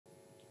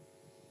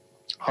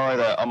Hi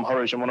there, I'm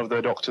Harish. I'm one of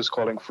the doctors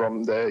calling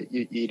from the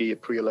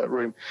ED pre-alert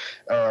room.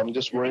 I'm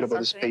just worried about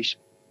this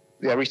patient.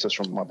 Yeah, research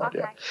from my bad,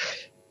 Okay.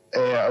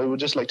 yeah. I would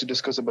just like to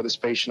discuss about this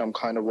patient I'm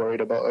kind of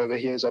worried about over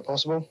here. Is that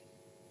possible?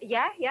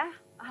 Yeah.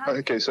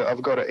 Okay, so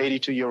I've got an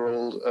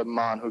 82-year-old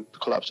man who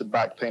collapsed with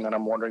back pain, and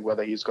I'm wondering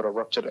whether he's got a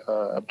ruptured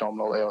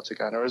abdominal aortic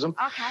aneurysm.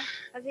 Okay.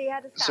 Has he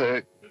had a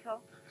scan before?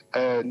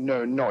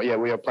 No, not yet.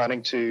 We are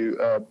planning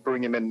to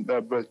bring him in,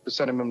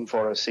 send him in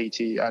for a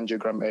CT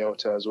angiogram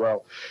aorta as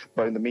well.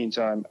 But in the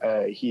meantime,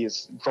 he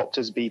has dropped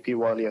his BP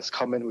while he has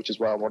come in, which is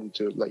why I wanted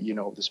to let you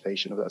know of this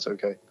patient, if that's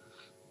okay.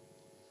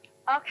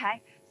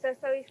 Okay. So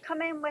he's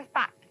come in with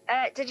back.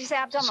 Did you say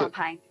abdominal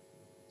pain?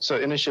 So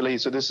initially,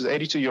 this is an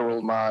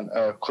 82-year-old man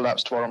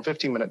collapsed around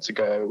 15 minutes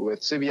ago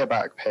with severe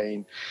back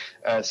pain.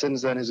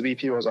 Since then, his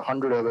BP was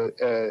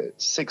 100/60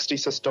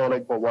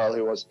 systolic, but while he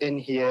was in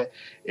here,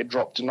 it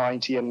dropped to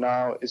 90, and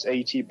now is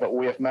 80. But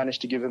we have managed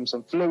to give him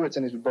some fluids,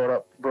 and he's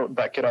brought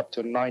back it up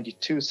to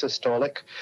 92 systolic.